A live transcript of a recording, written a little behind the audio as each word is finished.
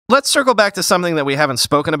Let's circle back to something that we haven't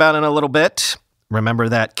spoken about in a little bit. Remember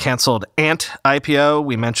that canceled Ant IPO?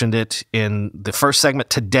 We mentioned it in the first segment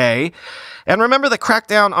today. And remember the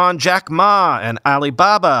crackdown on Jack Ma and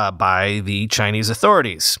Alibaba by the Chinese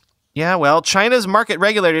authorities. Yeah, well, China's market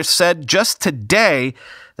regulators said just today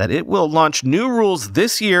that it will launch new rules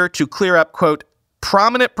this year to clear up, quote,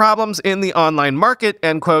 prominent problems in the online market,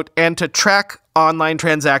 end quote, and to track online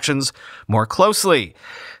transactions more closely.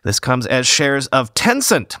 This comes as shares of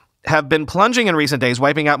Tencent have been plunging in recent days,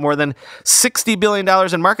 wiping out more than $60 billion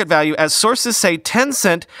in market value, as sources say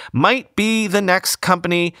Tencent might be the next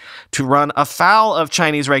company to run afoul of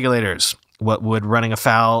Chinese regulators. What would running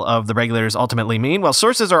afoul of the regulators ultimately mean? Well,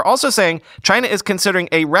 sources are also saying China is considering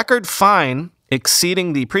a record fine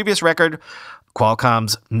exceeding the previous record,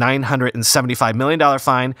 Qualcomm's $975 million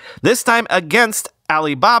fine, this time against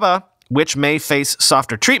Alibaba, which may face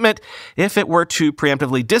softer treatment if it were to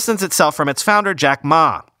preemptively distance itself from its founder, Jack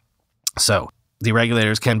Ma. So, the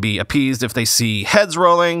regulators can be appeased if they see heads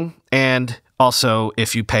rolling, and also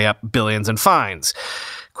if you pay up billions in fines,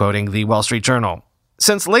 quoting the Wall Street Journal.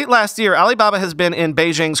 Since late last year, Alibaba has been in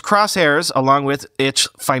Beijing's crosshairs, along with its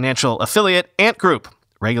financial affiliate, Ant Group.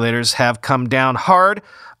 Regulators have come down hard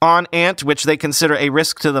on Ant, which they consider a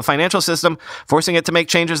risk to the financial system, forcing it to make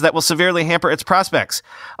changes that will severely hamper its prospects.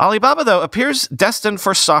 Alibaba, though, appears destined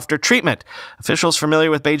for softer treatment. Officials familiar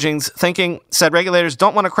with Beijing's thinking said regulators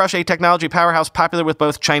don't want to crush a technology powerhouse popular with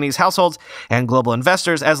both Chinese households and global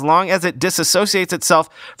investors, as long as it disassociates itself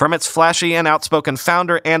from its flashy and outspoken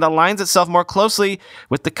founder and aligns itself more closely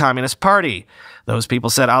with the Communist Party. Those people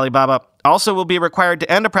said Alibaba also will be required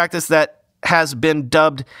to end a practice that has been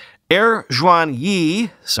dubbed Zhuan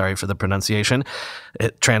Yi, sorry for the pronunciation,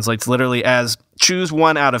 it translates literally as choose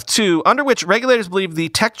one out of two, under which regulators believe the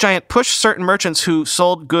tech giant pushed certain merchants who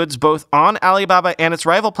sold goods both on Alibaba and its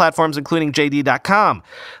rival platforms, including JD.com.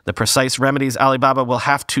 The precise remedies Alibaba will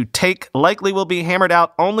have to take likely will be hammered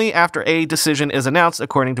out only after a decision is announced,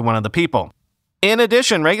 according to one of the people. In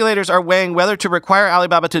addition, regulators are weighing whether to require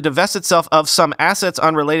Alibaba to divest itself of some assets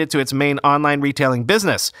unrelated to its main online retailing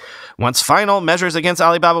business. Once final, measures against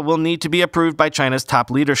Alibaba will need to be approved by China's top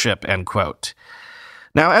leadership, end quote.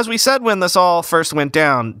 Now, as we said when this all first went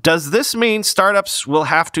down, does this mean startups will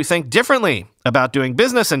have to think differently about doing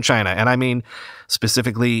business in China? And I mean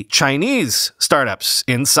specifically Chinese startups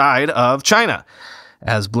inside of China.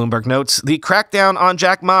 As Bloomberg notes, the crackdown on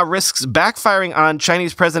Jack Ma risks backfiring on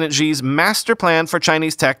Chinese President Xi's master plan for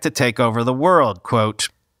Chinese tech to take over the world. Quote,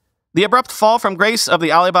 the abrupt fall from grace of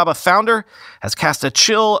the Alibaba founder has cast a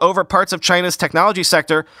chill over parts of China's technology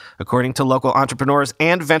sector, according to local entrepreneurs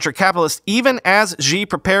and venture capitalists, even as Xi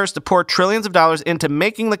prepares to pour trillions of dollars into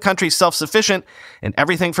making the country self-sufficient in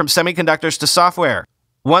everything from semiconductors to software.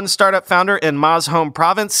 One startup founder in Ma's home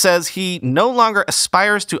province says he no longer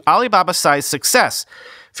aspires to Alibaba-sized success,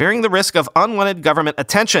 fearing the risk of unwanted government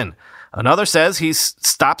attention. Another says he's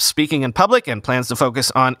stopped speaking in public and plans to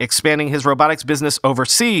focus on expanding his robotics business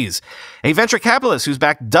overseas. A venture capitalist who's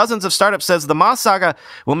backed dozens of startups says the Ma saga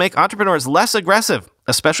will make entrepreneurs less aggressive,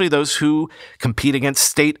 especially those who compete against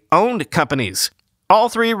state-owned companies. All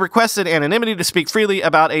three requested anonymity to speak freely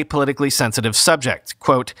about a politically sensitive subject.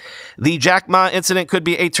 Quote, the Jack Ma incident could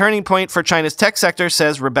be a turning point for China's tech sector,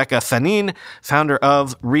 says Rebecca Fanin, founder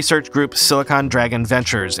of research group Silicon Dragon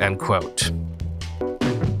Ventures, end quote.